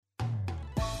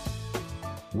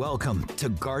Welcome to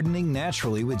Gardening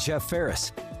Naturally with Jeff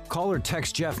Ferris. Call or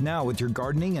text Jeff now with your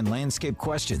gardening and landscape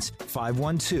questions.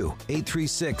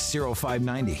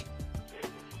 512-836-0590.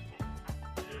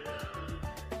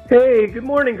 Hey, good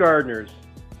morning, gardeners.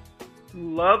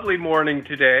 Lovely morning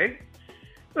today.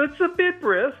 It's a bit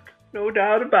brisk, no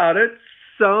doubt about it.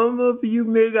 Some of you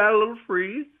may got a little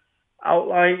freeze,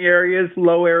 outlying areas,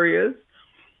 low areas.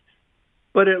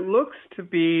 But it looks to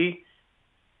be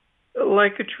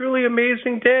like a truly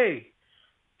amazing day.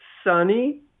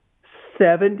 Sunny,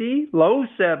 70, low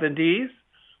 70s.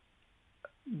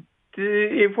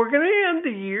 If we're going to end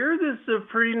the year, this is a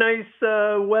pretty nice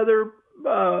weather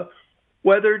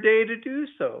day to do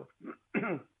so.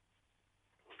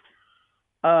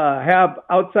 Have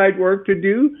outside work to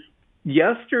do.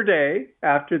 Yesterday,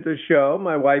 after the show,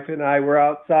 my wife and I were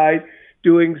outside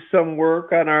doing some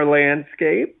work on our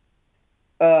landscape.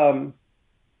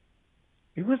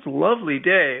 It was a lovely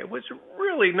day. It was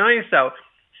really nice out.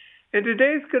 And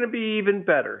today's going to be even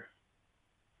better.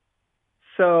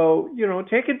 So,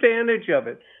 take advantage of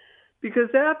it.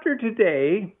 Because after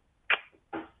today,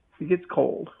 it gets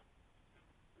cold.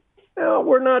 Now,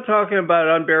 we're not talking about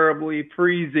unbearably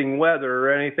freezing weather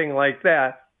or anything like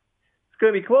that. It's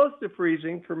going to be close to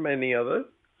freezing for many of us.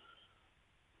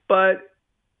 But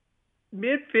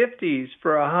mid-50s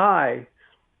for a high,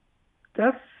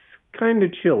 that's kind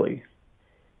of chilly.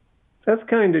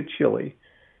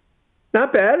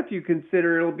 Not bad if you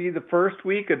consider it'll be the first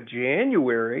week of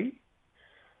January.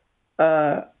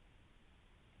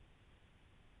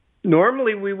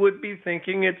 Normally we would be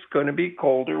thinking it's going to be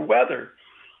colder weather.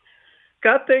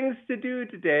 Got things to do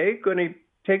today. Going to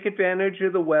take advantage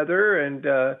of the weather and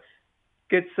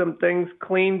get some things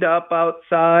cleaned up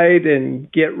outside and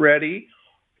get ready.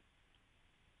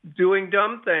 Doing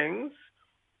dumb things.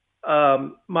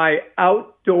 My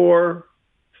outdoor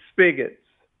spigots.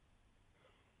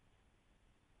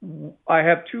 I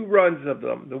have two runs of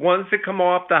them. The ones that come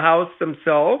off the house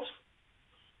themselves.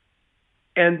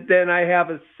 And then I have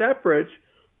a separate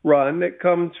run that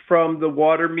comes from the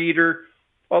water meter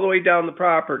all the way down the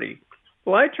property.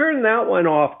 Well, I turned that one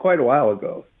off quite a while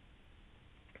ago.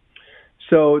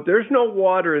 So there's no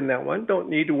water in that one. Don't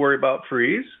need to worry about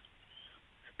freeze.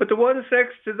 But the ones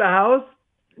next to the house,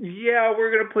 yeah, we're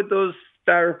going to put those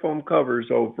styrofoam covers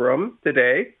over them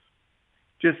today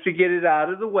just to get it out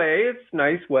of the way. It's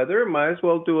nice weather. Might as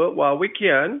well do it while we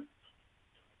can.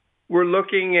 We're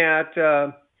looking at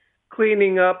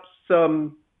cleaning up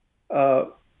some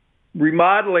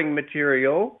remodeling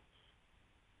material.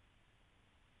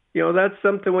 That's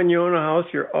something when you own a house,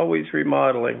 you're always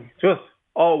remodeling. Just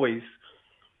always.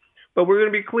 But we're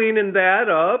going to be cleaning that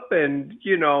up and,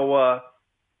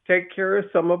 take care of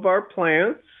some of our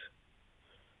plants.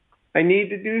 I need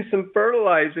to do some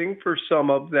fertilizing for some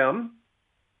of them.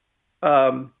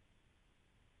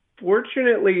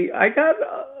 Fortunately, I got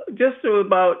just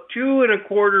about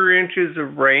 2.25 inches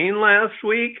of rain last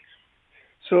week.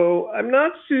 So I'm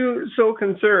not so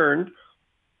concerned.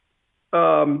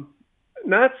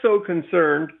 Not so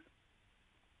concerned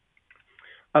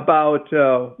about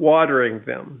watering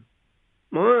them.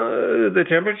 The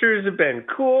temperatures have been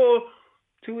cool.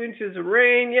 2 inches of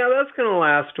rain, yeah, that's going to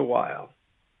last a while.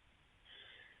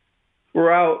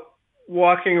 We're out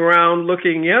walking around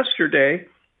looking yesterday,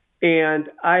 and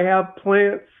I have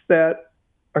plants that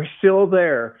are still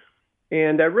there.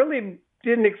 And I really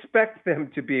didn't expect them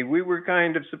to be. We were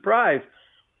kind of surprised.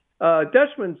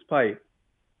 Dutchman's pipe.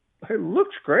 It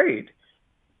looks great.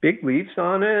 Big leaves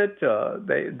on it.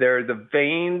 They're the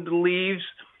veined leaves,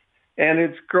 and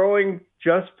it's growing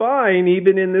just fine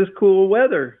even in this cool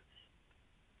weather.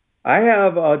 I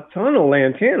have a ton of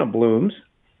lantana blooms.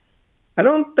 I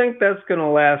don't think that's going to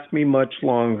last me much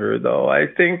longer, though. I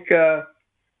think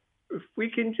if we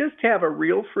can just have a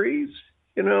real freeze,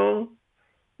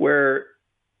 where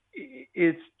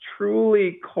it's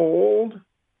truly cold,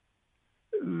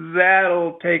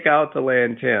 that'll take out the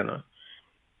lantana.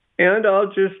 And I'll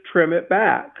just trim it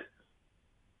back.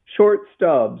 Short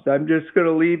stubs. I'm just going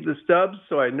to leave the stubs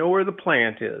so I know where the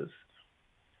plant is.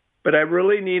 But I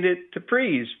really need it to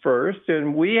freeze first,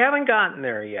 and we haven't gotten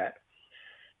there yet.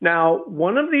 Now,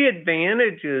 one of the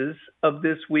advantages of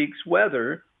this week's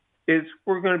weather is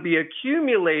we're going to be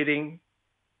accumulating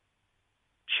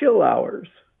chill hours.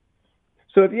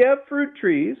 So if you have fruit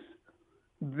trees,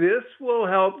 this will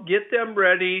help get them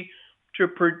ready to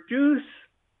produce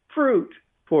fruit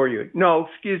for you. No,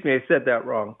 excuse me, I said that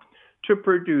wrong. To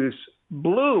produce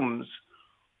blooms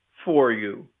for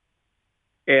you.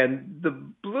 And the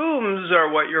blooms are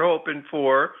what you're hoping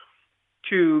for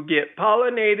to get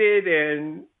pollinated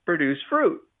and produce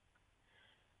fruit.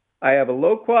 I have a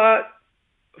loquat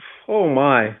Oh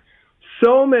my,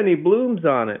 so many blooms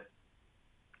on it.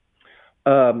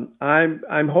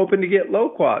 I'm hoping to get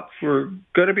loquats. We're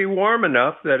going to be warm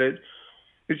enough that it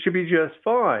should be just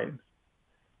fine.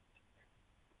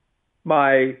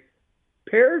 My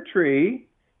pear tree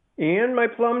and my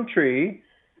plum tree,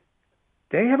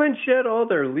 they haven't shed all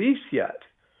their leaves yet.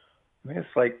 I mean,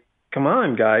 it's like, come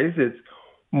on, guys, it's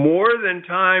more than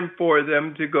time for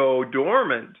them to go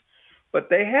dormant, but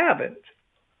they haven't.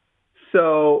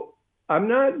 So I'm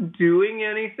not doing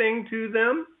anything to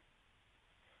them.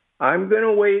 I'm going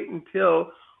to wait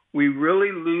until we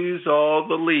really lose all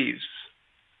the leaves.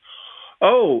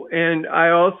 Oh, and I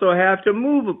also have to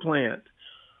move a plant.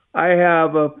 I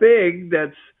have a fig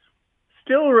that's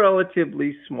still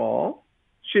relatively small,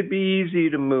 should be easy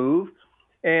to move,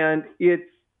 and it's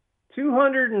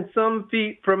 200 and some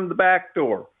feet from the back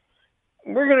door.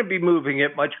 We're going to be moving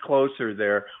it much closer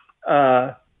there.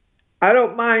 I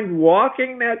don't mind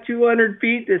walking that 200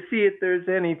 feet to see if there's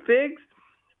any figs,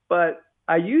 but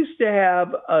I used to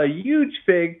have a huge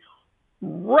fig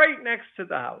right next to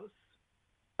the house.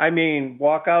 I mean,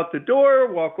 walk out the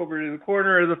door, walk over to the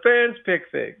corner of the fence, pick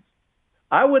figs.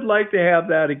 I would like to have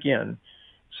that again.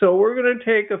 So we're going to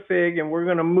take a fig and we're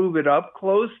going to move it up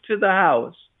close to the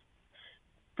house.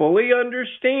 Fully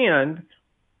understand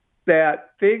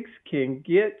that figs can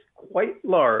get quite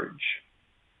large.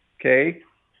 Okay?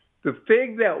 The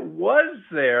fig that was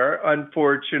there,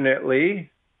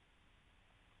 unfortunately,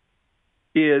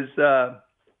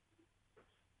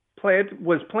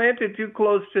 was planted too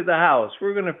close to the house.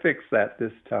 We're going to fix that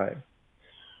this time.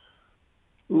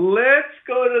 Let's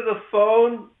go to the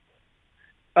phone.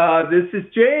 This is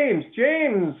James.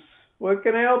 James, what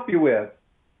can I help you with?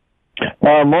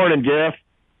 Morning, Jeff.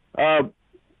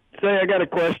 Say, I got a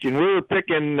question. We were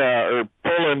picking or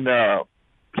pulling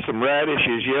some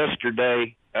radishes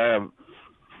yesterday, about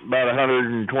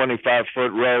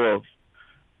 125-foot row of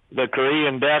the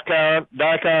Korean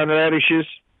daikon radishes.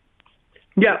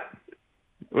 Yeah.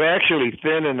 We're actually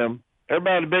thinning them. They're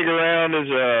about as big around as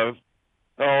a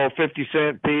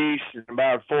 50-cent piece, and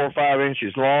about 4 or 5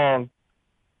 inches long.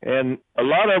 And a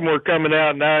lot of them were coming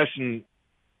out nice and,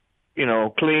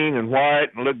 clean and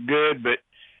white and looked good, but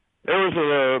there was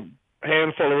a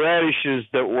handful of radishes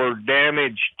that were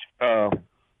damaged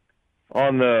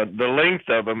on the length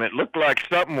of them. It looked like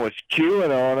something was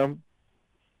chewing on them,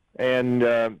 and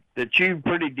they chewed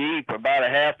pretty deep, about a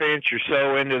half inch or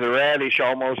so into the radish,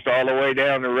 almost all the way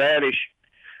down the radish.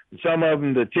 Some of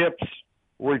them, the tips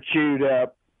were chewed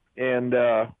up, and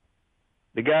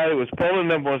the guy that was pulling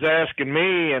them was asking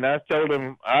me, and I told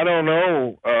him, I don't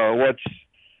know what's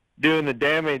doing the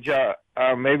damage.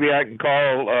 Maybe I can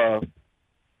call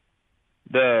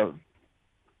the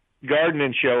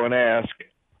gardening show and ask.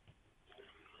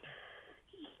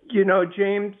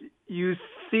 James, you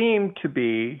seem to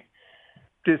be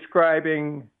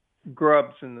describing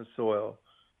grubs in the soil.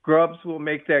 Grubs will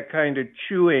make that kind of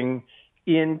chewing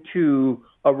into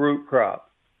a root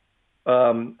crop.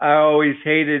 I always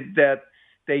hated that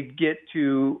they'd get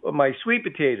to my sweet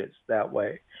potatoes that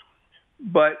way.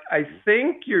 But I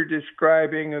think you're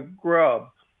describing a grub.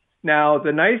 Now,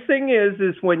 the nice thing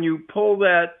is when you pull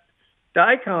that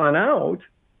daikon out,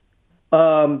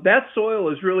 that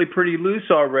soil is really pretty loose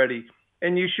already.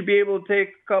 And you should be able to take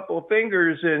a couple of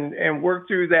fingers and work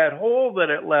through that hole that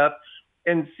it left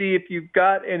and see if you've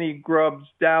got any grubs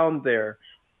down there.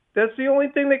 That's the only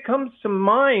thing that comes to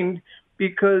mind,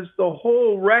 because the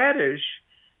whole radish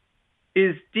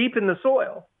is deep in the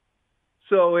soil.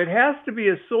 So it has to be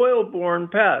a soil-borne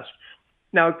pest.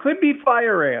 Now, it could be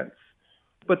fire ants,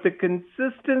 but the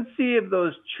consistency of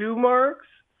those chew marks,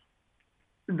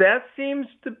 that seems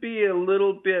to be a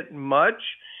little bit much.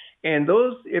 And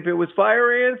those, if it was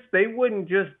fire ants, they wouldn't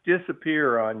just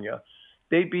disappear on you.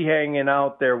 They'd be hanging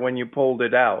out there when you pulled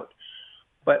it out.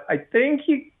 But I think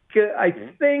you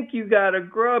got a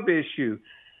grub issue.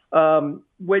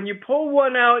 When you pull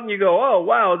one out and you go, oh,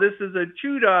 wow, this is a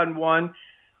chewed on one,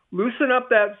 loosen up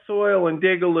that soil and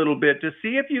dig a little bit to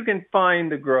see if you can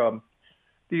find the grub.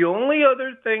 The only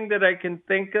other thing that I can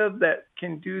think of that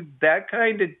can do that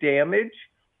kind of damage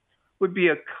would be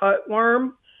a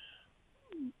cutworm.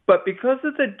 But because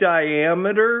of the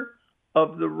diameter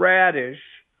of the radish,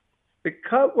 the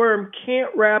cutworm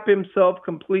can't wrap himself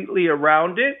completely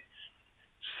around it.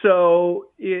 So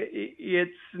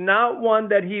it's not one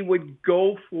that he would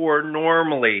go for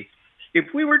normally. If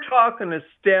we were talking a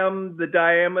stem the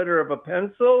diameter of a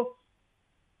pencil,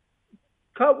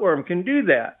 cutworm can do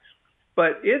that.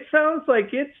 But it sounds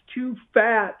like it's too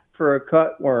fat for a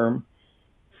cutworm.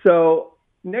 So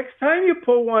next time you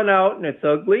pull one out and it's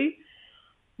ugly,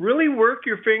 really work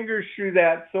your fingers through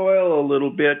that soil a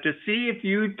little bit to see if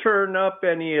you turn up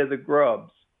any of the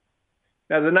grubs.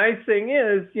 Now, the nice thing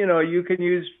is, you can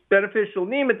use beneficial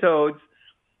nematodes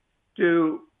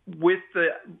with the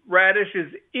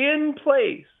radishes in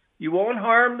place. You won't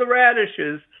harm the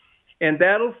radishes, and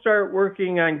that'll start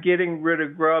working on getting rid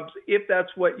of grubs if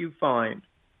that's what you find.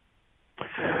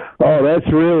 Oh, that's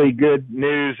really good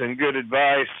news and good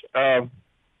advice. I'll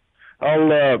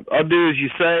do as you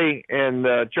say and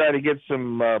try to get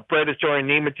some predatory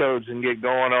nematodes and get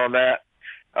going on that.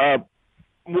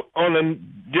 On a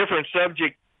different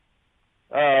subject,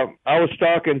 I was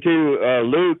talking to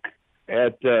Luke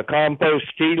at Compost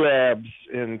Tea Labs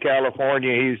in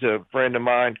California. He's a friend of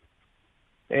mine,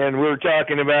 and we were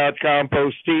talking about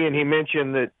compost tea, and he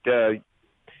mentioned that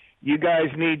you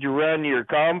guys need to run your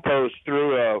compost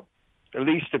through at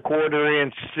least a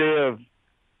 1/4-inch sieve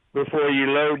before you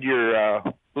load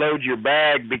your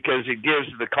bag, because it gives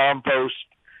the compost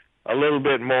a little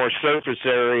bit more surface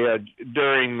area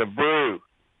during the brew.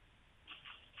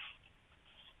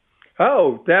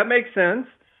 Oh, that makes sense.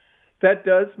 That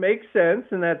does make sense,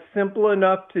 and that's simple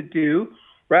enough to do.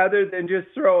 Rather than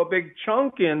just throw a big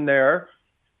chunk in there,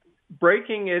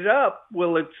 breaking it up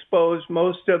will expose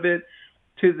most of it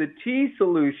to the tea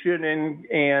solution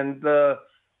and the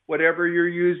whatever you're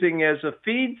using as a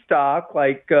feedstock,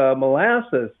 like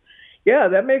molasses. Yeah,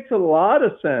 that makes a lot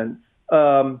of sense.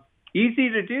 Easy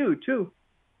to do, too.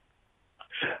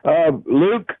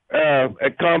 Luke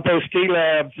at Compost Tea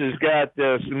Labs has got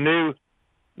some new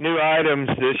items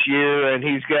this year, and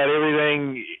he's got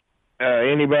everything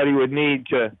anybody would need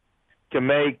to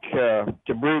make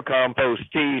to brew compost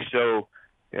tea. So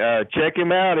check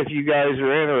him out if you guys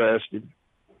are interested.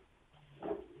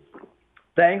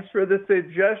 Thanks for the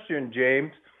suggestion,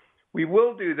 James. We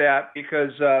will do that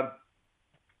because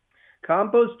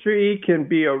compost tea can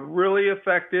be a really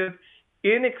effective,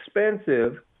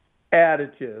 inexpensive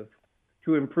additive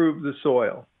to improve the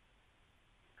soil.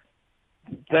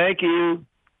 Thank you,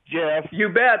 Jeff. You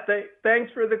bet.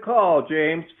 Thanks for the call,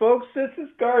 James. Folks, this is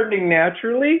Gardening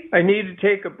Naturally. I need to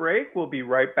take a break. We'll be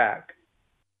right back.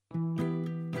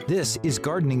 This is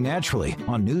Gardening Naturally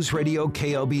on News Radio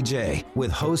KLBJ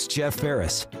with host Jeff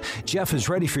Ferris. Jeff is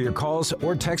ready for your calls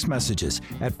or text messages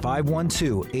at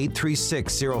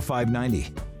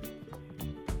 512-836-0590.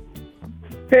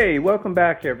 Hey, welcome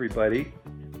back, everybody.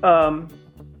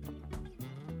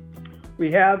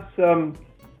 We have some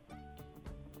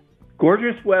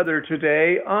gorgeous weather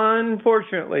today.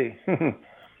 Unfortunately,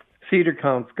 cedar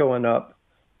count's going up.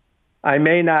 I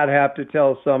may not have to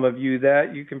tell some of you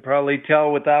that. You can probably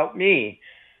tell without me.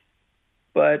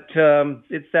 But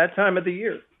it's that time of the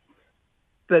year.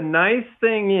 The nice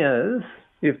thing is,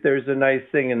 if there's a nice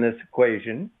thing in this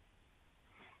equation,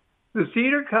 the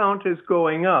cedar count is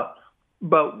going up.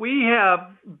 But we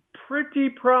have pretty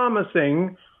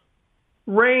promising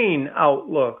rain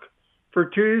outlook for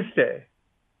Tuesday.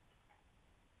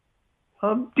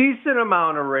 A decent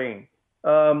amount of rain.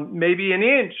 Maybe an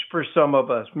inch for some of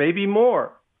us, maybe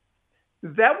more.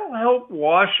 That will help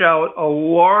wash out a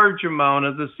large amount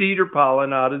of the cedar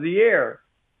pollen out of the air.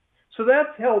 So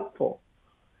that's helpful.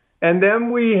 And then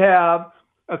we have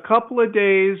a couple of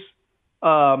days,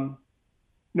 no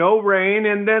rain,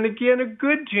 and then again, a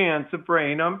good chance of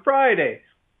rain on Friday.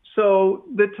 So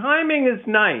the timing is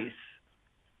nice.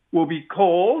 Will be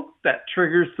cold, that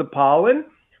triggers the pollen,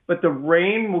 but the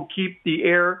rain will keep the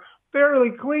air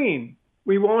fairly clean.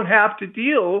 We won't have to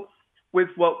deal with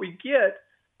what we get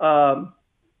at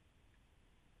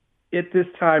this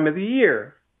time of the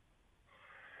year.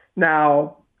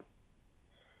 Now,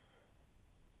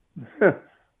 of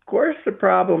course, the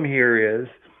problem here is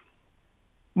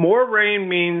more rain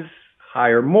means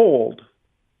higher mold.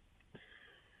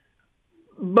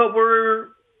 But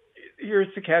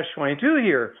here's the catch-22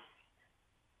 here.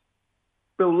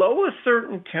 Below a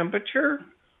certain temperature,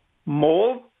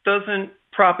 mold doesn't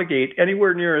propagate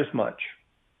anywhere near as much.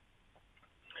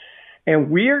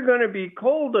 And we are going to be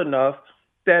cold enough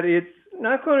that it's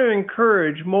not going to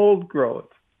encourage mold growth.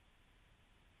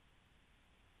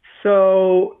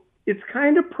 So it's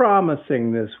kind of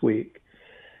promising this week.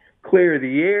 Clear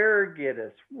the air, get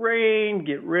us rain,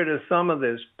 get rid of some of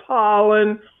this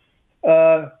pollen.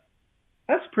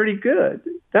 That's pretty good.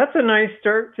 That's a nice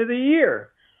start to the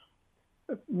year.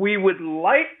 We would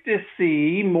like to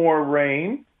see more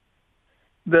rain.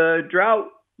 The drought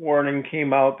warning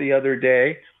came out the other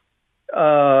day.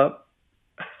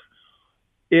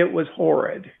 It was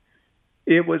horrid.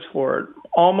 It was horrid.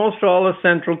 Almost all of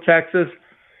central Texas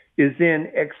is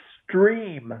in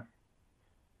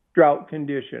drought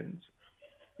conditions.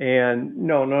 And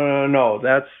no.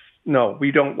 No,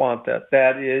 we don't want that.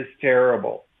 That is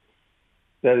terrible.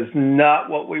 That is not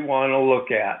what we want to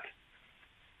look at.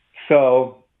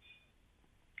 So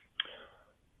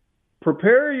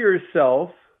prepare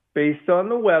yourself based on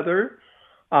the weather,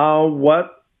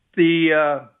 what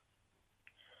the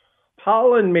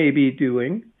pollen may be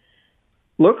doing.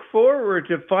 Look forward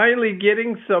to finally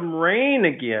getting some rain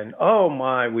again. Oh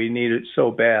my, we need it so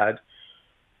bad.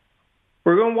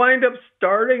 We're going to wind up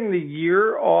starting the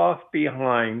year off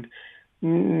behind.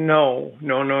 No.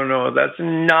 That's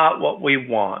not what we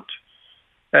want.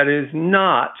 That is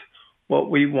not what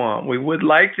we want. We would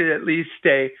like to at least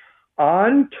stay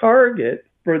on target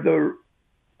for the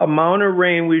amount of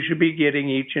rain we should be getting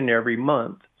each and every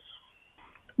month.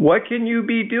 What can you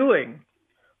be doing?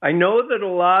 I know that a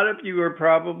lot of you are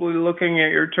probably looking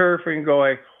at your turf and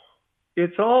going,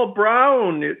 it's all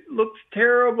brown. It looks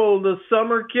terrible. The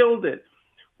summer killed it.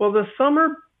 Well, the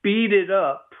summer beat it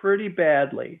up pretty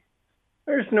badly.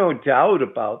 There's no doubt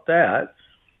about that.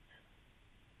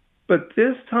 But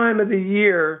this time of the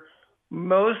year,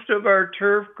 most of our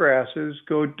turf grasses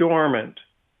go dormant.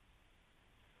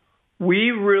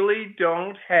 We really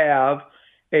don't have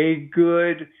a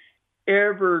good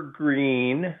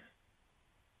evergreen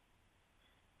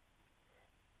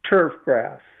turf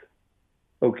grass,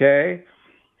 okay?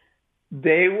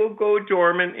 They will go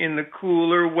dormant in the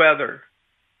cooler weather.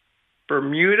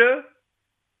 Bermuda,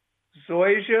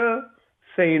 zoysia,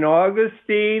 St.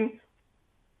 Augustine,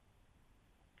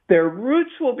 their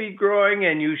roots will be growing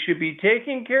and you should be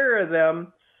taking care of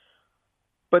them,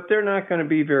 but they're not going to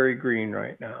be very green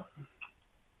right now.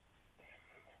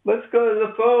 Let's go to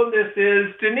the phone. This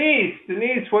is Denise.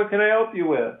 Denise, what can I help you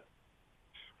with?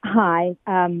 Hi.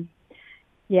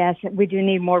 Yes, we do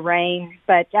need more rain,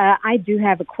 but I do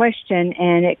have a question,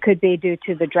 and it could be due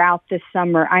to the drought this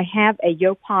summer. I have a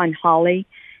Yopon holly.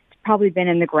 It's probably been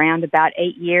in the ground about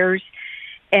 8 years,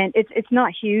 and it's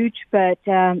not huge, but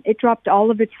it dropped all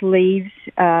of its leaves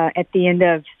at the end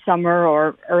of summer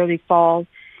or early fall,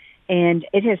 and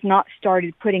it has not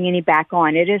started putting any back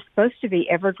on. It is supposed to be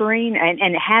evergreen, and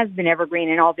it has been evergreen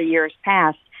in all the years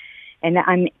past, and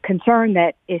I'm concerned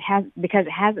that because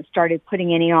it hasn't started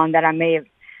putting any on, that I may have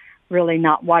really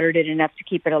not watered it enough to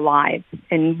keep it alive,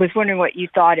 and was wondering what you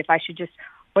thought, if I should just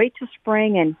wait till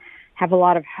spring and have a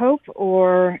lot of hope,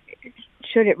 or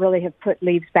should it really have put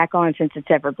leaves back on since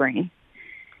it's evergreen?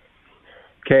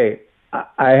 Okay,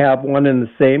 I have one in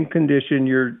the same condition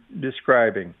you're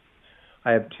describing.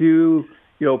 I have two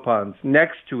Yopons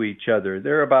next to each other.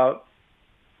 They're about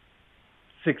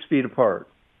 6 feet apart.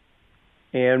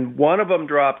 And one of them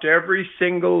dropped every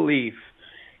single leaf.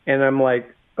 And I'm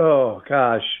like, oh,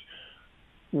 gosh,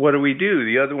 what do we do?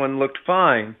 The other one looked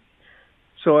fine.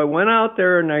 So I went out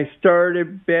there and I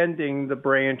started bending the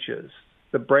branches,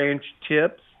 the branch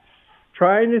tips,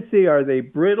 trying to see, are they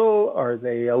brittle? Are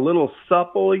they a little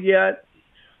supple yet?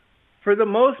 For the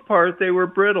most part, they were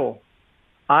brittle.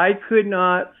 I could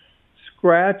not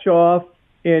scratch off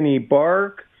any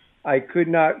bark. I could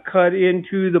not cut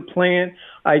into the plant.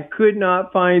 I could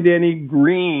not find any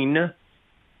green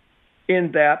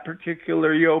in that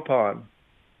particular Yopon.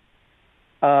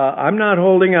 I'm not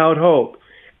holding out hope.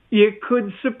 It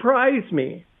could surprise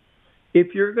me.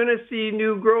 If you're going to see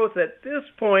new growth at this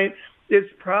point,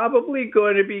 it's probably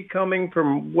going to be coming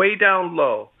from way down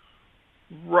low,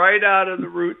 right out of the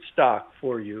root stock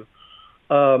for you.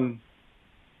 But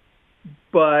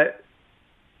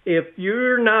if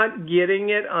you're not getting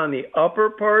it on the upper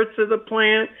parts of the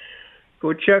plant,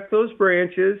 go check those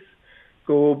branches,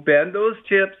 go bend those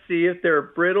tips, see if they're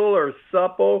brittle or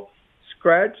supple,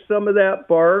 scratch some of that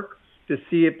bark to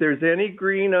see if there's any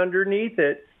green underneath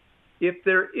it. If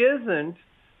there isn't,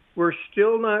 we're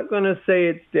still not going to say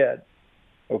it's dead,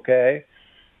 okay?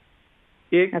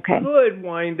 It could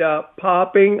wind up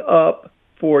popping up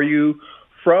for you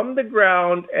from the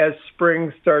ground as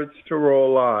spring starts to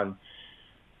roll on.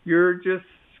 You're just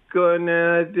going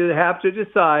to have to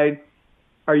decide,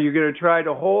 are you going to try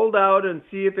to hold out and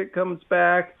see if it comes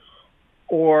back,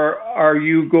 or are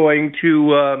you going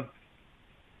to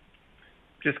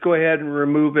just go ahead and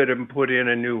remove it and put in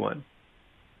a new one?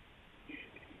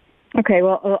 Okay,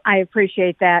 well, I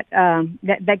appreciate that.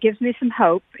 That gives me some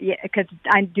hope, because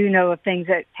I do know of things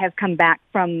that have come back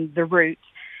from the roots,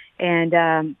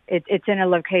 and it's in a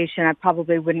location. I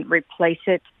probably wouldn't replace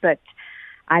it, but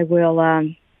I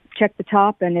will check the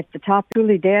top, and if the top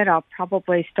truly dead, I'll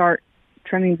probably start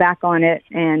trimming back on it,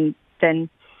 and then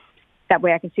that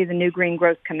way I can see the new green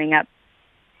growth coming up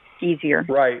easier.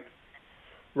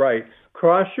 Right.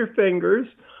 Cross your fingers.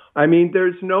 I mean,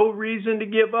 there's no reason to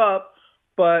give up,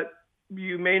 but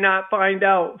you may not find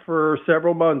out for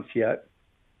several months yet.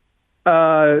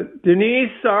 Denise,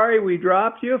 sorry we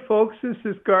dropped you. Folks, this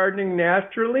is Gardening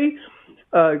Naturally.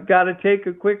 Got to take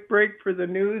a quick break for the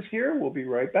news here. We'll be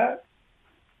right back.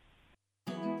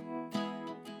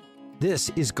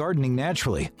 This is Gardening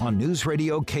Naturally on News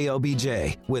Radio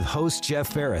KLBJ with host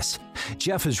Jeff Ferris.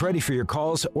 Jeff is ready for your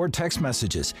calls or text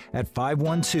messages at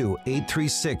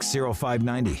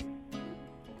 512-836-0590.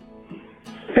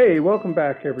 Hey, welcome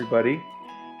back, everybody.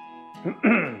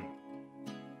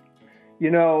 You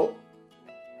know,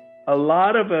 a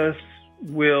lot of us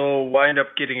will wind up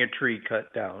getting a tree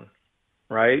cut down,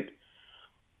 right?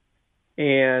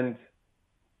 And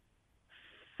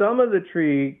some of the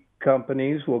tree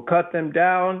companies will cut them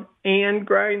down and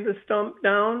grind the stump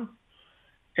down,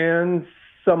 and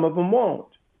some of them won't.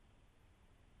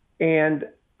 And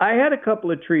I had a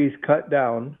couple of trees cut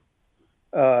down,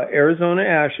 Arizona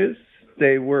ashes.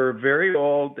 They were very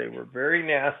old, they were very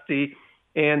nasty,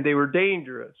 and they were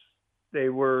dangerous. They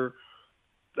were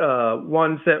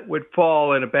ones that would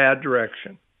fall in a bad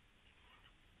direction.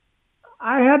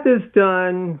 I had this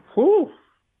done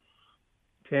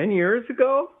 10 years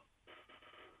ago.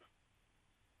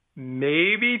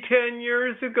 Maybe 10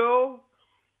 years ago.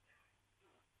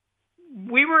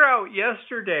 We were out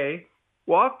yesterday,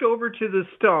 walked over to the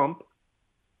stump,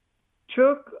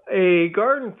 took a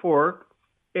garden fork,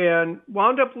 and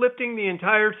wound up lifting the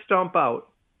entire stump out.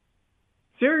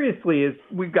 Seriously,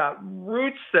 we've got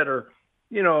roots that are,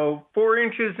 4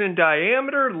 inches in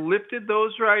diameter, lifted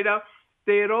those right out.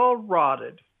 They had all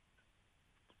rotted.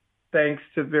 Thanks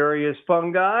to various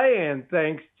fungi and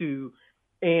thanks to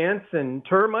ants and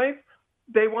termites,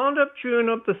 they wound up chewing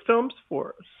up the stumps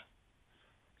for us.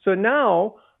 So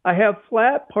now I have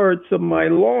flat parts of my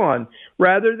lawn.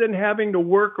 Rather than having to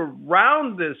work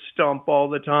around this stump all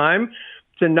the time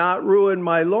to not ruin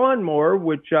my lawnmower,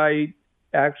 which I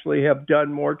actually have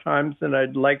done more times than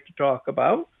I'd like to talk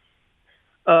about,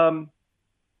 I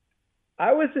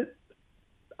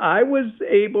was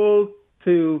able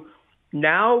to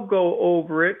now go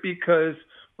over it because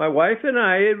my wife and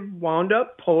I had wound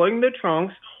up pulling the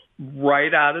trunks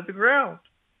right out of the ground.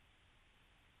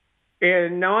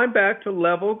 And now I'm back to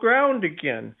level ground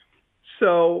again.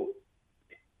 So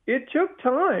it took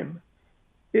time.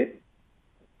 It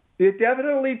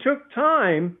definitely took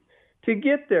time to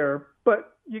get there,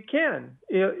 but you can.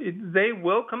 They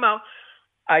will come out.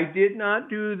 I did not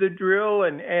do the drill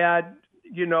and add,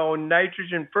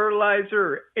 nitrogen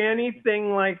fertilizer or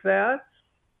anything like that.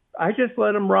 I just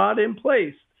let them rot in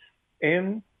place.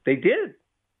 And they did.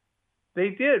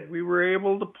 They did. We were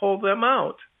able to pull them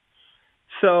out.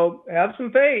 So have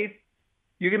some faith.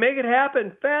 You can make it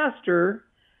happen faster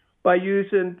by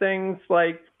using things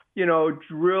like,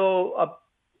 drill a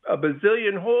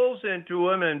bazillion holes into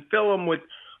them and fill them with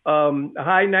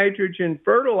high nitrogen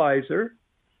fertilizer.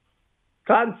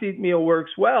 Cottonseed meal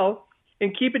works well,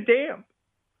 and keep it damp.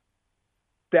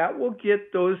 That will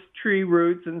get those tree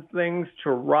roots and things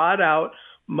to rot out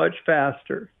much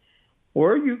faster.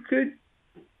 Or you could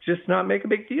just not make a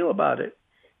big deal about it.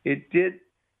 It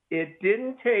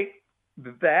didn't take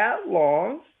that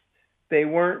long. They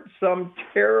weren't some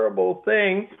terrible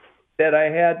thing that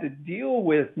I had to deal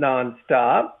with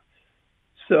nonstop.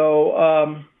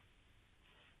 So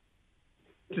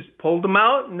just pulled them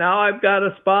out. And now I've got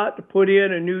a spot to put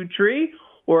in a new tree,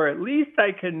 or at least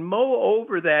I can mow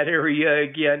over that area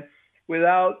again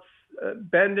without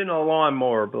bending a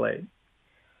lawnmower blade.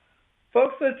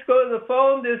 Folks, let's go to the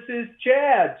phone. This is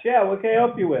Chad. Chad, what can I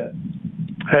help you with?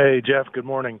 Hey, Jeff, good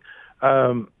morning.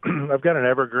 I've got an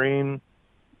evergreen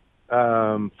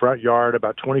front yard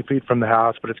about 20 feet from the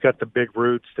house, but it's got the big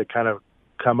roots that kind of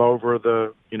come over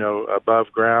the,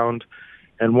 above ground.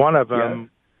 And one of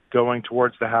them going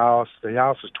towards the house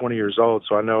is 20 years old,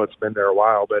 so I know it's been there a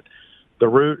while, but the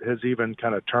root has even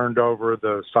kind of turned over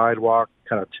the sidewalk,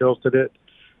 kind of tilted it.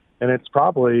 And it's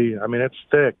probably, it's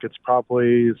thick. It's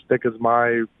probably as thick as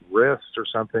my wrist or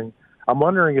something. I'm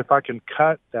wondering if I can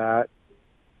cut that.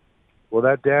 Will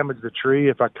that damage the tree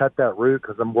if I cut that root?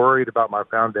 Because I'm worried about my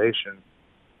foundation.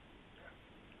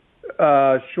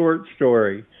 Short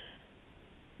story.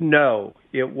 No,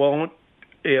 it won't.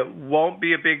 It won't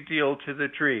be a big deal to the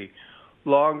tree.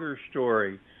 Longer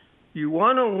story. You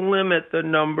want to limit the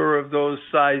number of those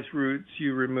size roots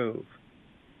you remove.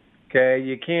 Okay,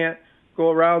 you can't go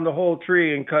around the whole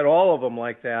tree and cut all of them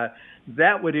like that.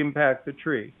 That would impact the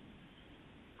tree.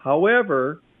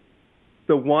 However,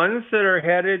 the ones that are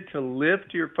headed to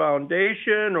lift your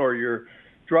foundation or your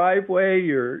driveway,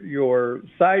 your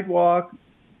sidewalk,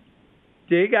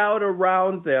 dig out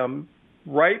around them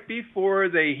right before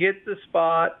they hit the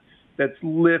spot that's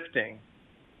lifting.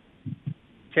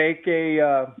 Take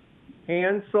a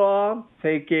handsaw,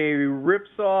 take a rip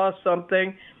saw,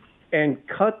 something, and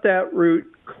cut that root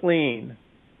clean.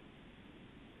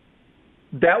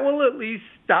 That will at least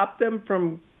stop them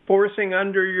from forcing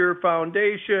under your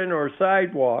foundation or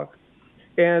sidewalk,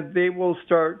 and they will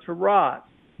start to rot.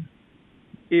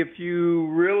 If you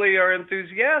really are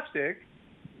enthusiastic,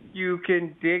 you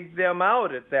can dig them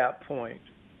out at that point.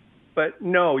 But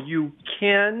no, you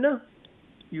can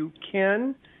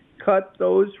cut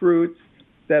those roots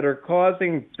that are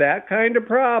causing that kind of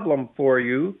problem for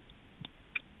you.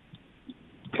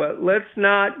 But let's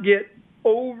not get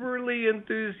overly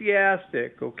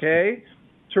enthusiastic, okay?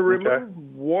 To remove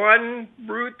one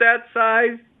root that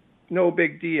size, no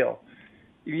big deal.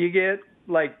 If you get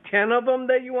like 10 of them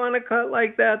that you want to cut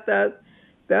like that,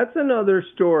 that's another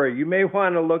story. You may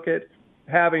want to look at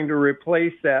having to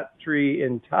replace that tree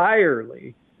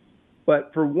entirely.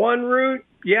 But for one root,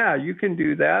 yeah, you can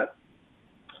do that.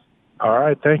 All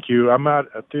right, thank you. I'm not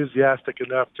enthusiastic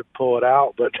enough to pull it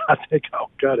out, but I think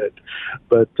I'll cut it.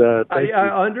 But thank you.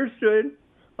 I understood.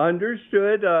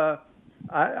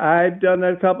 I've done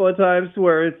that a couple of times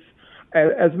where it's,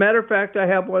 as a matter of fact, I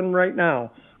have one right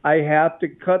now. I have to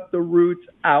cut the roots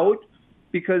out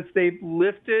because they've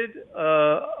lifted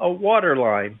a water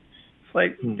line. It's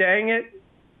like, dang it,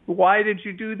 why did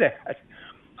you do that?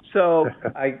 So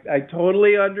I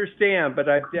totally understand, but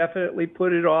I've definitely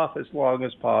put it off as long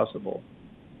as possible.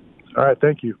 All right,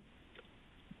 thank you.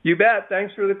 You bet.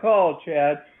 Thanks for the call,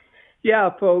 Chad. Yeah,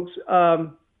 folks,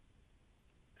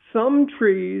 some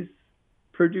trees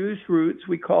produce roots.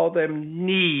 We call them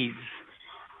knees,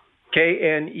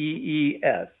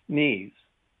 Knees, knees.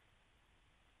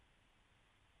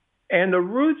 And the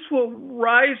roots will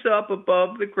rise up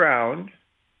above the ground.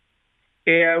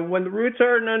 And when the roots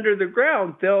aren't under the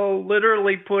ground, they'll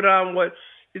literally put on what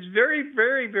is very,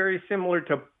 very, very similar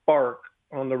to bark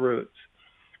on the roots,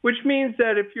 which means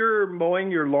that if you're mowing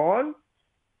your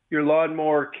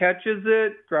lawnmower catches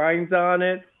it, grinds on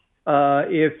it.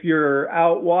 If you're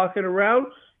out walking around,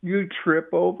 you trip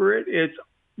over it. It's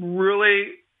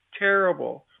really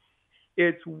terrible.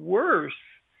 It's worse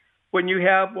when you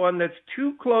have one that's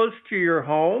too close to your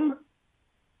home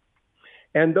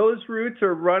and those roots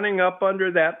are running up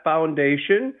under that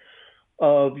foundation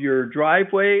of your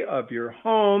driveway, of your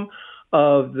home,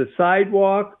 of the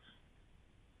sidewalk.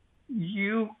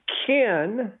 You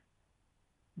can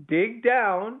dig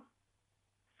down,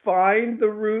 find the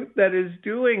root that is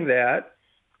doing that.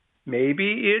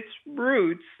 Maybe it's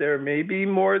roots. There may be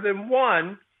more than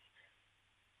one.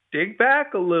 Dig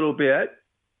back a little bit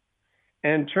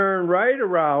and turn right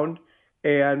around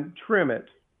and trim it.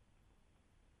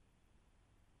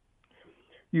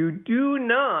 You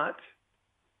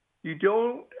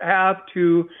don't have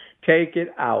to take it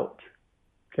out,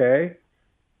 okay?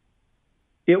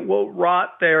 It will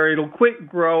rot there. It'll quit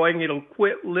growing. It'll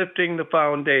quit lifting the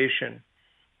foundation.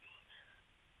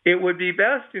 It would be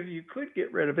best if you could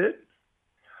get rid of it,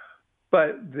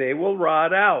 but they will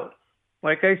rot out.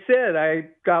 Like I said, I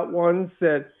got ones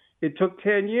that it took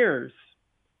 10 years.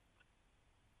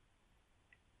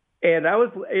 And I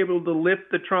was able to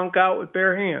lift the trunk out with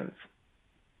bare hands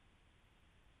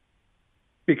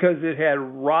because it had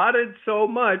rotted so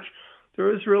much, there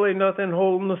was really nothing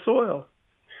holding the soil.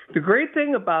 The great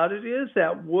thing about it is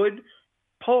that wood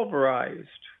pulverized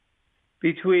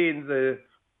between the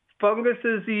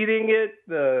funguses eating it,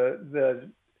 the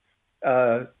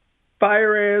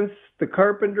fire ants, the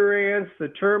carpenter ants, the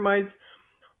termites.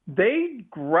 They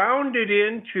ground it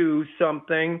into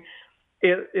something.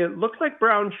 It looked like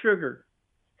brown sugar.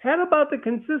 Had about the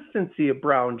consistency of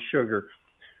brown sugar.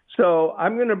 So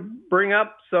I'm going to bring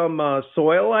up some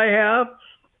soil I have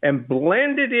and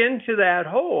blend it into that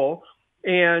hole,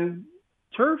 and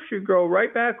turf should grow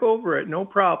right back over it, no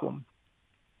problem.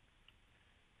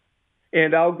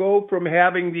 And I'll go from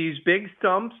having these big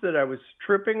stumps that I was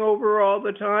tripping over all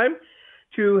the time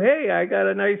to, hey, I got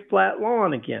a nice flat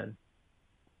lawn again.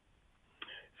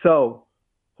 So,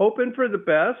 hoping for the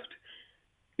best.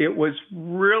 It was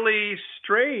really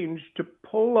strange to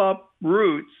pull up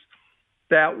roots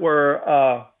that were,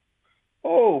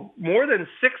 more than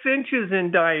 6 inches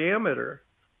in diameter.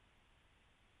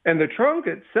 And the trunk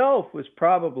itself was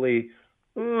probably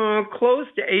close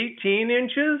to 18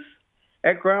 inches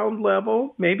at ground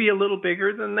level, maybe a little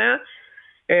bigger than that,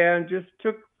 and just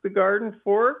took the garden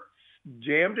fork,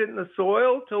 jammed it in the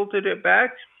soil, tilted it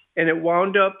back, and it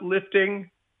wound up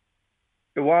lifting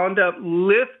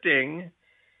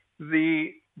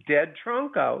the dead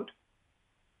trunk out,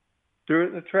 threw it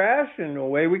in the trash, and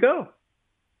away we go.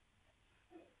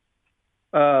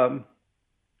 As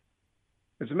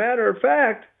a matter of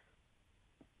fact,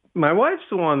 my wife's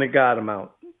the one that got them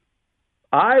out.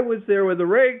 I was there with a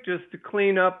rake just to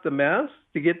clean up the mess,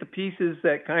 to get the pieces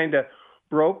that kind of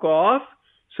broke off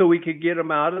so we could get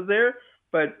them out of there.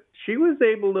 But she was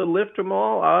able to lift them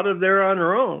all out of there on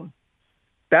her own.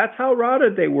 That's how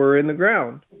rotted they were in the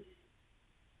ground.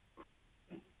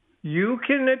 You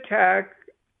can attack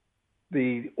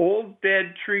the old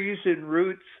dead trees and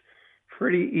roots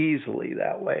pretty easily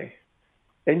that way.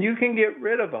 And you can get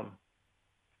rid of them.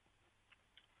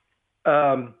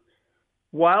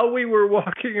 While we were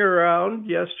walking around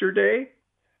yesterday,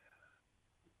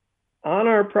 on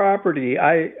our property,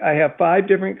 I have 5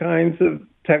 different kinds of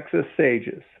Texas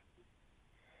sages.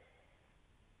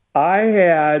 I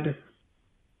had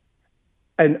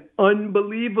an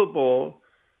unbelievable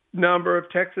number of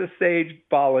Texas sage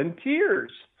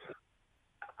volunteers.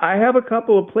 I have a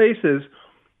couple of places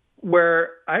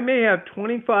where I may have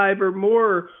 25 or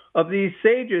more of these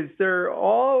sages. They're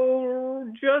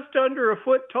all just under a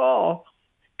foot tall,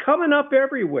 coming up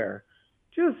everywhere,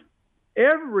 just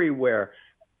everywhere.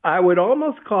 I would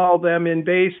almost call them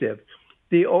invasive.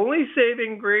 The only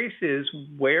saving grace is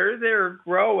where they're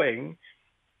growing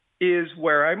is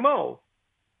where I mow.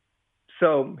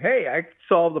 So, hey, I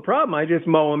solved the problem. I just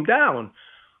mow them down.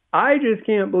 I just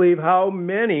can't believe how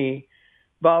many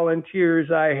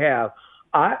volunteers I have.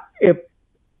 I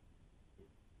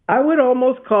would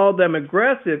almost call them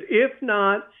aggressive, if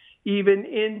not even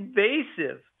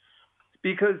invasive,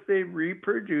 because they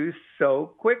reproduce so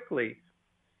quickly.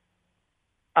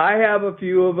 I have a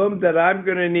few of them that I'm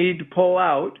going to need to pull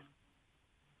out.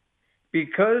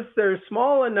 Because they're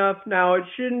small enough now, it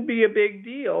shouldn't be a big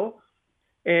deal.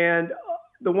 And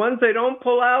the ones I don't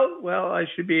pull out, well, I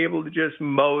should be able to just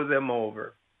mow them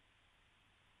over.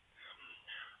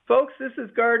 Folks, this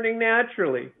is Gardening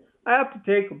Naturally. I have to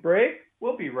take a break.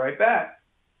 We'll be right back.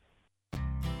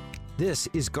 This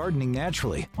is Gardening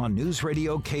Naturally on News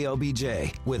Radio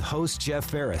KLBJ with host Jeff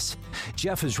Ferris.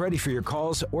 Jeff is ready for your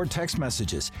calls or text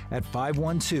messages at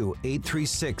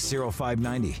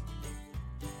 512-836-0590.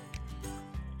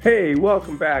 Hey,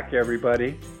 welcome back,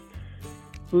 everybody.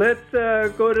 Let's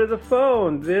go to the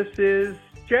phone. This is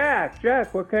Jack.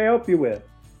 Jack, what can I help you with?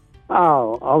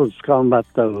 Oh, I was calling about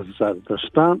those the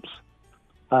stumps.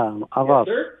 I lost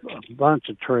a bunch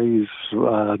of trees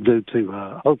due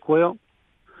to oak wilt,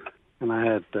 and I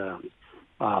had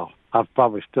I've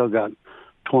probably still got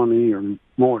 20 or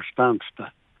more stumps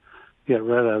to get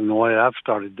rid of. And the way I've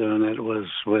started doing it was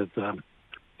with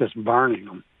just burning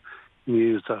them. You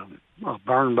use a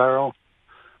burn barrel,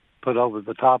 put over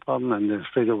the top of them, and then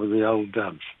feed it with the old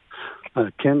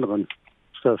kindling.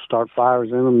 So start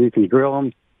fires in them. You can grill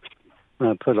them.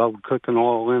 Put old cooking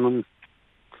oil in them,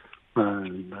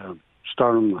 and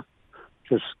start them.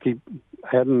 Just keep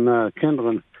adding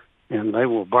kindling, and they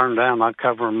will burn down. I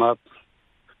cover them up,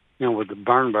 with the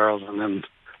burn barrels, and then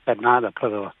at night I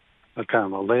put a kind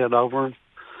of a lid over them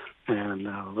and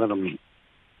let them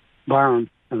burn,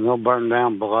 and they'll burn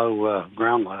down below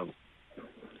ground level.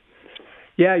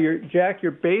 Yeah, Jack,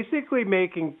 you're basically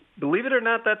making, believe it or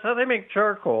not, that's how they make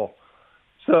charcoal.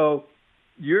 So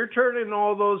you're turning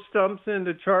all those stumps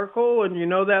into charcoal, and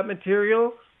that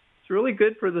material, it's really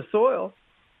good for the soil.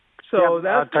 So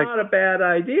that's not a bad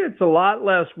idea. It's a lot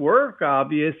less work,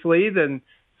 obviously, than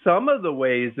some of the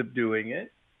ways of doing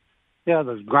it. Yeah,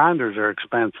 the grinders are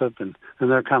expensive, and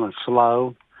they're kind of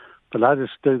slow. But I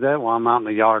just do that while I'm out in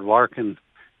the yard working.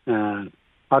 And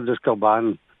I'll just go by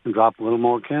and drop a little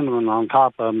more kindling on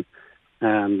top of them.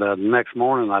 And the next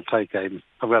morning I've got a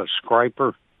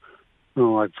scraper,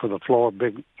 like for the floor,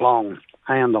 big long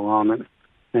handle on it,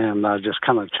 and I just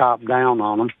kind of chop down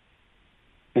on them,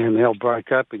 and they'll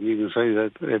break up, and you can see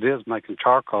that it is making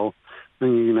charcoal.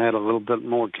 Then you can add a little bit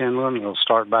more kindling, and they'll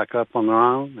start back up on their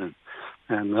own,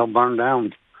 and they'll burn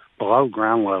down below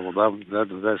ground level.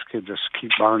 Those could just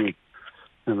keep burning,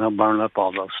 and they'll burn up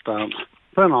all those stumps.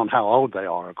 Depending on how old they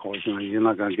are, of course. You're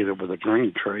not going to get it with a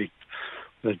green tree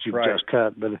that you've just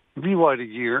cut. But if you wait a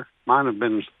year, mine have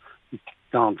been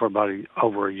gone for about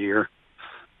over a year,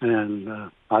 and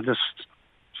I just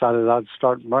decided I'd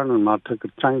start burning them. I took a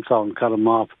chainsaw and cut them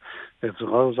off as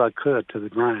low as I could to the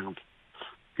ground,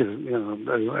 and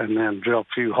then drill a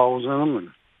few holes in them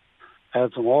and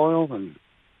add some oil and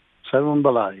set them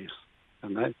ablaze,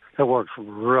 and that works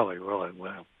really, really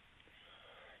well.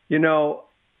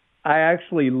 I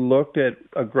actually looked at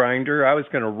a grinder. I was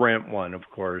going to rent one, of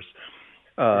course.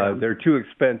 They're too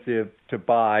expensive to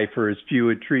buy for as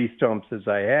few tree stumps as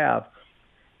I have.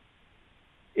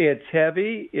 It's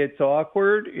heavy, it's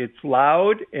awkward, it's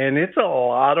loud, and it's a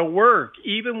lot of work,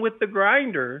 even with the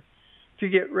grinder, to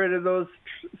get rid of those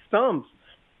stumps.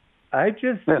 I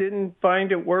just didn't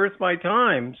find it worth my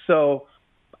time. So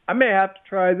I may have to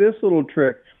try this little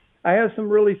trick. I have some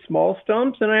really small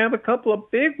stumps, and I have a couple of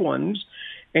big ones.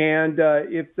 And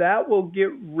if that will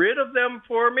get rid of them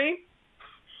for me,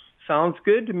 sounds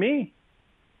good to me.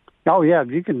 Oh, yeah,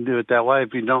 you can do it that way.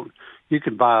 If you don't, you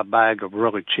can buy a bag of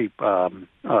really cheap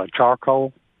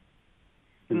charcoal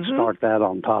and start that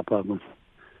on top of them.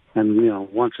 And, you know,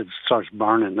 once it starts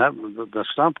burning, the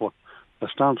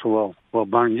stumps will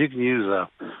burn. You can use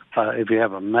if you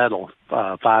have a metal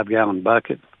 5-gallon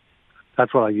bucket.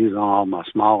 That's what I use on all my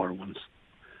smaller ones.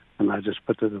 And I just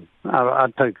put I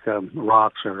take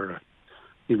rocks or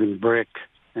even brick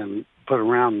and put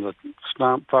around the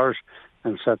stump first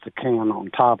and set the can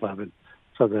on top of it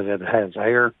so that it has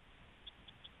air.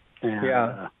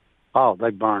 And, they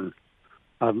burn.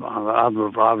 I've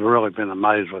really been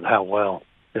amazed with how well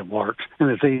it works,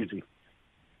 and it's easy.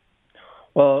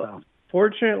 Well,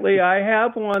 fortunately, I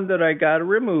have one that I got to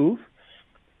remove,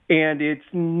 and it's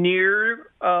near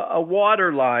a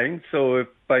water line, so if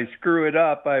I screw it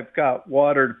up, I've got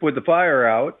water to put the fire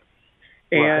out.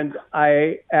 And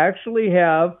I actually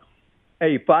have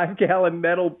a 5-gallon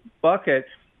metal bucket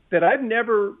that I've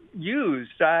never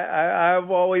used.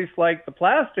 I've always liked the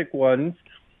plastic ones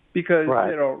because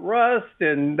they don't rust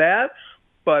and that,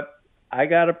 but I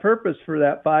got a purpose for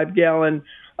that 5-gallon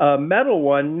metal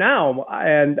one now,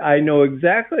 and I know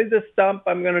exactly the stump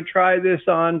I'm going to try this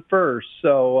on first.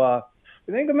 So I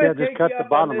think I'm going to take cut you the up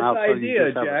bottom on this out idea, so you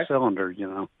just have Jack. a cylinder, you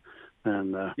know.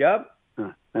 And Yep.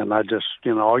 And I just,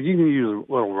 you know, or you can use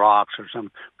little rocks or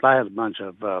something. But I had a bunch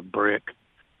of brick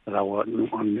that I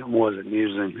wasn't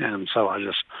using, and so I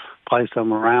just placed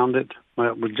them around it.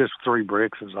 Well, with just 3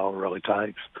 bricks is all it really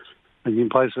takes. And you can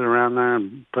place it around there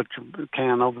and put your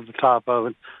can over the top of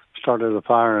it, start at the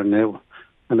fire, and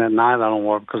at night I don't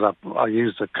work because I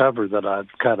use the cover that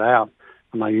I'd cut out,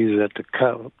 and I use it to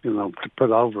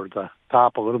put over the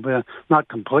top a little bit, not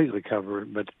completely cover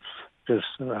it, but just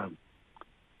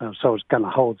so it kind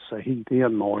of holds the heat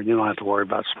in more. You don't have to worry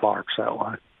about sparks that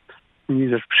way. And you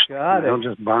just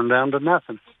just burn down to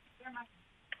nothing.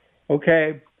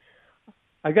 Okay.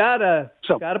 I got a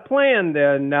plan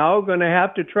then. Now going to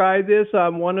have to try this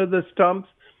on one of the stumps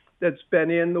that's been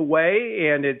in the way,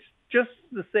 and it's just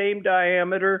the same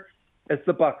diameter as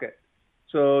the bucket.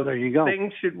 So there you go.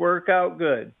 Things should work out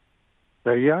good.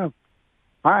 There you go.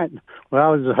 All right. Well, I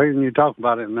was hearing you talk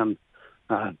about it, and then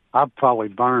I've probably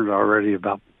burned already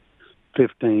about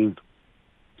 15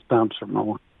 stumps or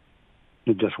more.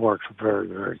 It just works very,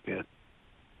 very good.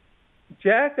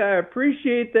 Jack, I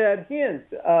appreciate that hint.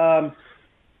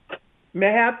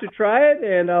 May have to try it,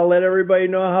 and I'll let everybody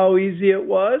know how easy it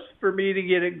was for me to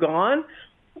get it gone.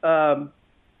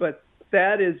 But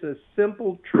that is a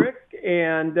simple trick,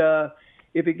 and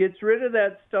if it gets rid of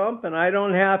that stump and I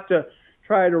don't have to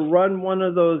try to run one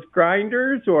of those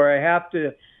grinders or I have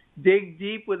to dig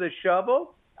deep with a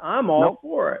shovel, I'm all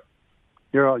for it.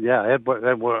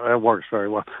 It works very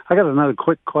well. I got another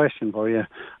quick question for you.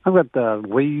 I've got the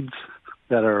weeds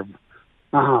that are,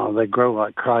 they grow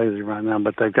like crazy right now,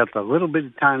 but they've got the little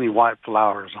bitty tiny white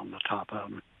flowers on the top of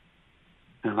them.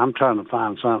 And I'm trying to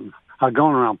find something. I'm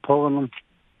going around pulling them,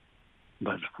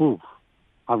 but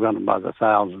I've got them by the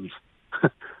thousands.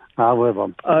 I live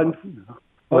on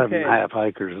 11.5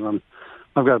 acres, and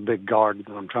I've got a big garden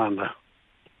that I'm trying to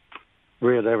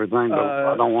rid everything, but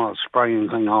I don't want to spray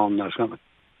anything on that's going to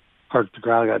hurt the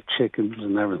ground. I got chickens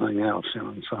and everything else,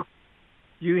 so.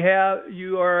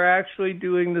 You are actually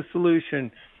doing the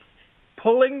solution.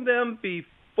 Pulling them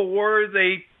before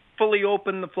they fully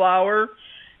open the flower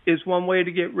is one way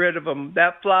to get rid of them.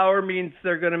 That flower means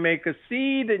they're going to make a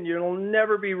seed and you'll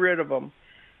never be rid of them.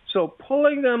 So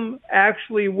pulling them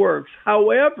actually works.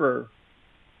 However,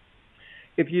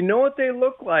 if you know what they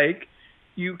look like,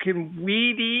 you can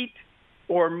weed eat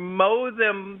or mow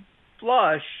them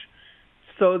flush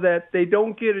so that they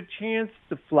don't get a chance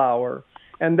to flower.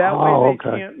 And that way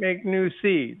they can't make new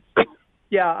seeds.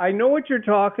 Yeah, I know what you're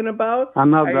talking about. I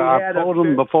know that I pulled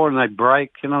them before and they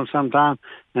break, sometimes.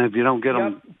 And if you don't get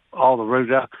them all the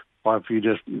roots out, or if you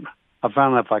I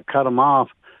found that if I cut them off,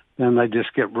 then they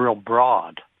just get real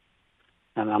broad.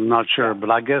 And I'm not sure, but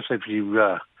I guess if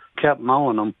you kept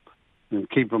mowing them and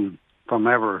keep them from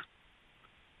ever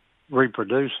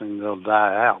reproducing, they'll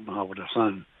die out, I would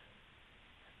assume.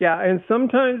 Yeah, and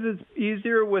sometimes it's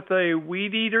easier with a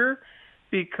weed eater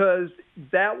because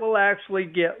that will actually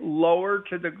get lower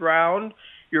to the ground.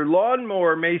 Your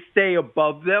lawnmower may stay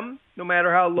above them no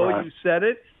matter how low you set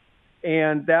it,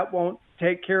 and that won't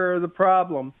take care of the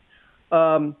problem.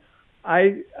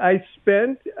 I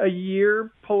spent a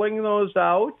year pulling those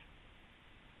out,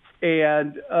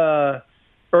 and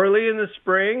early in the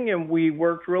spring, and we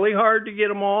worked really hard to get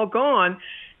them all gone.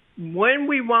 when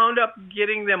we wound up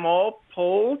getting them all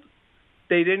pulled,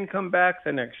 they didn't come back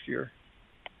the next year.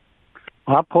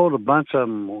 Well, I pulled a bunch of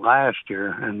them last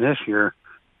year, and this year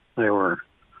they were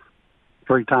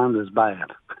 3 times as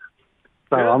bad.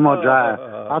 So I'm gonna try.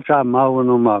 I'll try mowing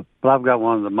them up. But I've got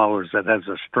one of the mowers that has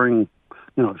a string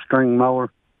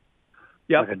mower.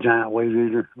 Yep. Like a giant weed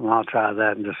eater. And I'll try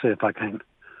that and just see if I can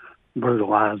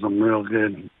brutalize them real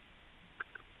good.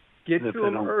 Get to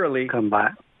them early. Come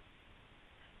back.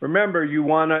 Remember, you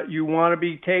wanna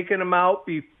be taking them out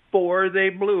before they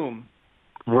bloom.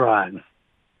 Right.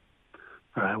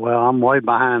 Right. Well, I'm way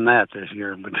behind that this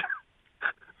year, but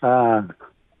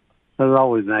there's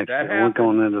always next year. We're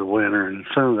going into the winter, and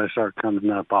as soon as they start coming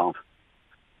up, I'll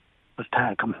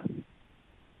attack them.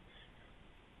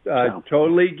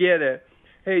 Totally get it.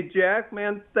 Hey, Jack,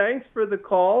 man, thanks for the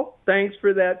call. Thanks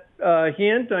for that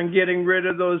hint on getting rid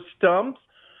of those stumps.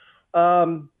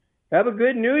 Have a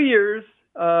good New Year's.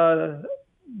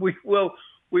 We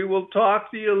will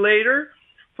talk to you later.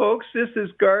 Folks, this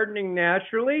is Gardening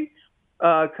Naturally.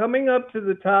 Coming up to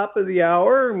the top of the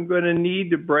hour, I'm going to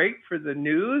need to break for the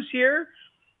news here.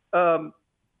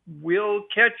 We'll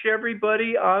catch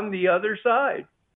everybody on the other side.